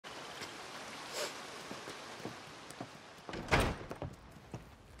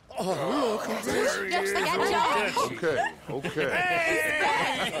Oh, look. Just like that, Joe. Okay.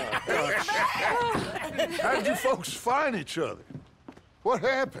 How did you folks find each other? What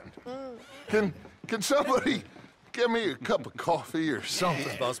happened? Can somebody get me a cup of coffee or something?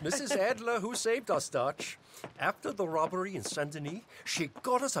 It was Mrs. Adler who saved us, Dutch. After the robbery in Saint Denis, she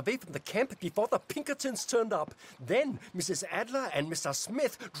got us away from the camp before the Pinkertons turned up. Then Mrs. Adler and Mr.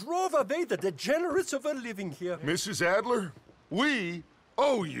 Smith drove away the degenerates who were living here. Mrs. Adler, we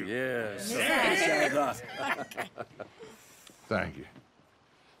owe you. Yes. Thank you.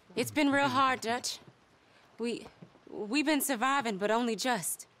 It's been real hard, Dutch. We've been surviving, but only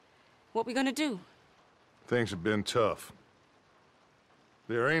just. What we gonna do? Things have been tough.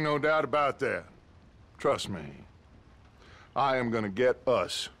 There ain't no doubt about that. Trust me. I am gonna get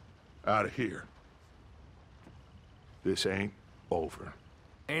us out of here. This ain't over.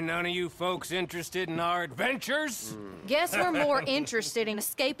 Ain't none of you folks interested in our adventures? Guess we're more interested in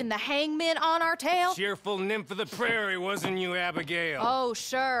escaping the hangmen on our tail. Cheerful nymph of the prairie, wasn't you, Abigail? Oh,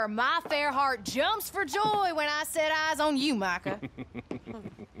 sure. My fair heart jumps for joy when I set eyes on you, Micah.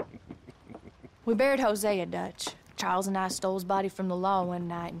 We buried Hosea, Dutch. Charles and I stole his body from the law one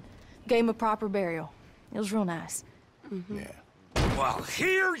night and gave him a proper burial. It was real nice. Yeah. Well,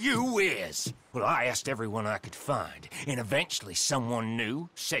 here you is. Well, I asked everyone I could find, and eventually someone new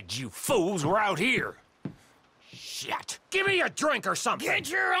said you fools were out here. Shit. Give me a drink or something. Get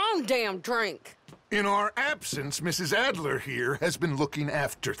your own damn drink. In our absence, Mrs. Adler here has been looking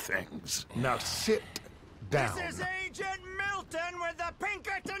after things. Now sit down. This is Agent Milton with the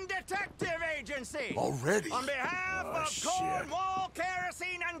Pinkerton Detective Agency. Already? On behalf of shit. Cornwall,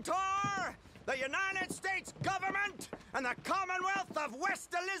 Kerosene, and Tar, the United States government, and the Commonwealth of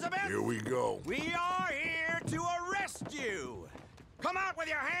West Elizabeth. Here we go. We are here to arrest you. Come out with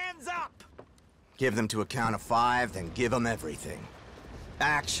your hands up. Give them to a count of 5, then give them everything.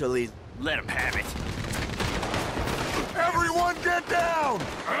 Actually, Let him have it. Everyone get down!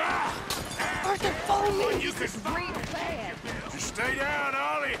 Arthur, follow me. This is real bad. Just stay down,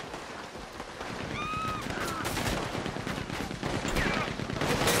 Ollie.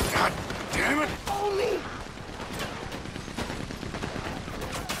 God damn it! Follow me.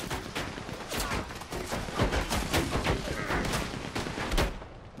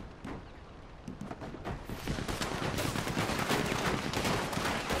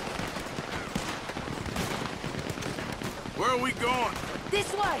 Where are we going?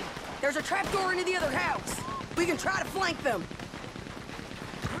 This way. There's a trapdoor into the other house. We can try to flank them.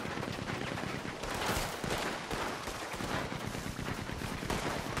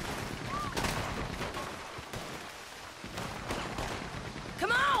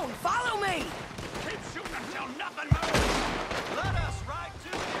 Come on, follow me. Keep shooting until nothing moves. Let us ride to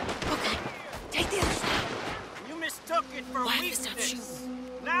it. Okay, take the other side. You mistook it for Why have you stopped weakness. shooting?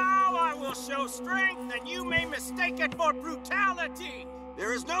 Now I will show strength, and you may mistake it for brutality.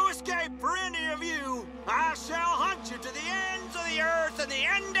 There is no escape for any of you. I shall hunt you to the ends of the earth and the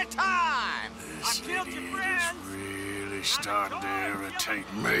end of time. I killed your friends. Really starting to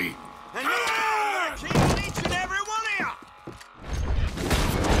irritate me. And you are killing each and every one of you.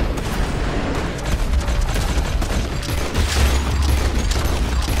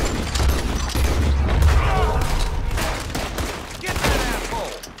 Get that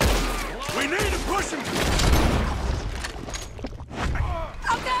asshole. We need to push him.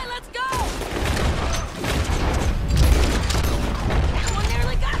 Okay, let's go. That one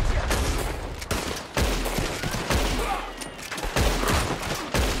nearly got you.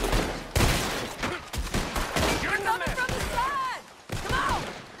 You're coming from the side. Come on,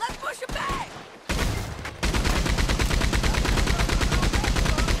 let's push him back.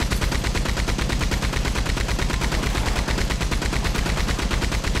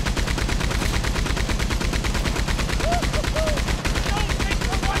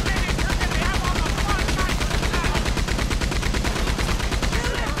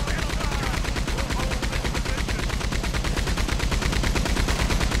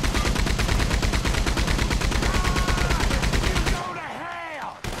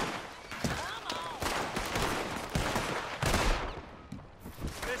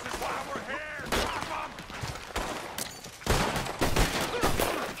 This is why we're here.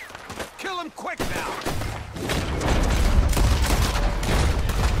 Kill him quick now.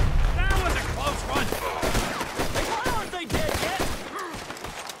 That was a close one. Why aren't they dead yet?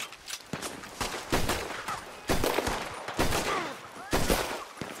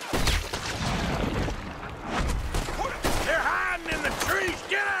 They're hiding in the trees.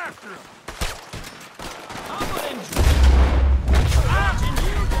 Get after them.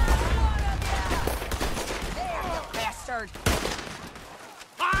 Bastard.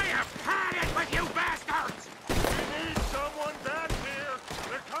 I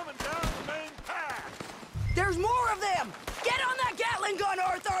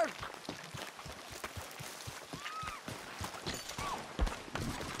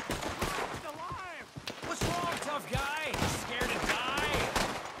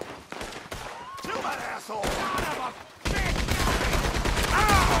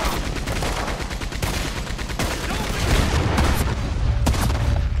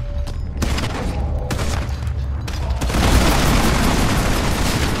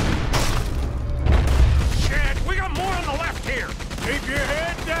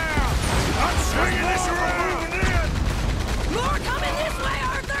Swinging this around! More coming this way,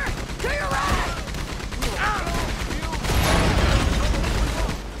 Arthur! To your right!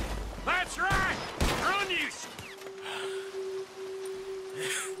 That's right! Run, you...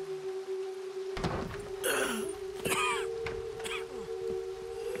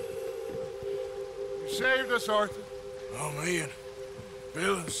 You saved us, Arthur. Oh, man.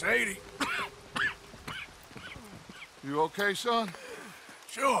 Bill and Sadie. You okay, son?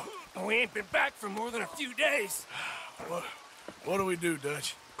 Sure. We ain't been back for more than a few days. What do we do,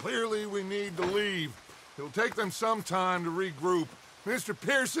 Dutch? Clearly, we need to leave. It'll take them some time to regroup. Mr.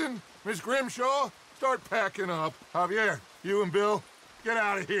 Pearson, Miss Grimshaw, start packing up. Javier, you and Bill, get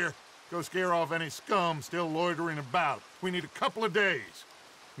out of here. Go scare off any scum still loitering about. We need a couple of days.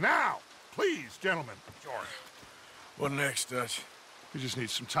 Now, please, gentlemen. Sure. What next, Dutch? We just need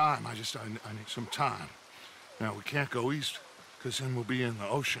some time. I need some time. Now, we can't go east, because then we'll be in the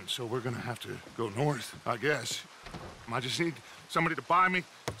ocean, so we're gonna have to go north, I guess. I just need somebody to buy me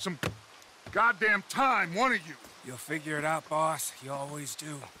some goddamn time, one of you. You'll figure it out, boss. You always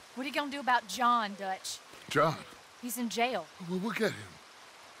do. What are you gonna do about John, Dutch? John, He's in jail. we'll get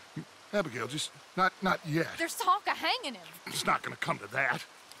him. Abigail, just not yet. There's talk of hanging him. It's not gonna come to that.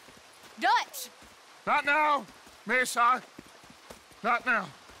 Dutch! Not now, Miss I. Not now.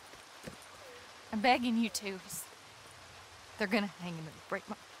 I'm begging you to. They're gonna hang him and break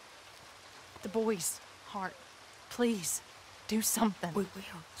the boy's heart. Please, do something. We will.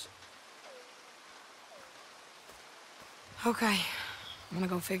 Okay. I'm gonna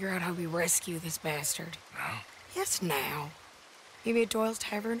go figure out how we rescue this bastard. Now? Yes, now. Meet me at Doyle's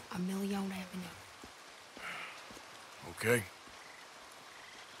Tavern on Million Avenue. Okay.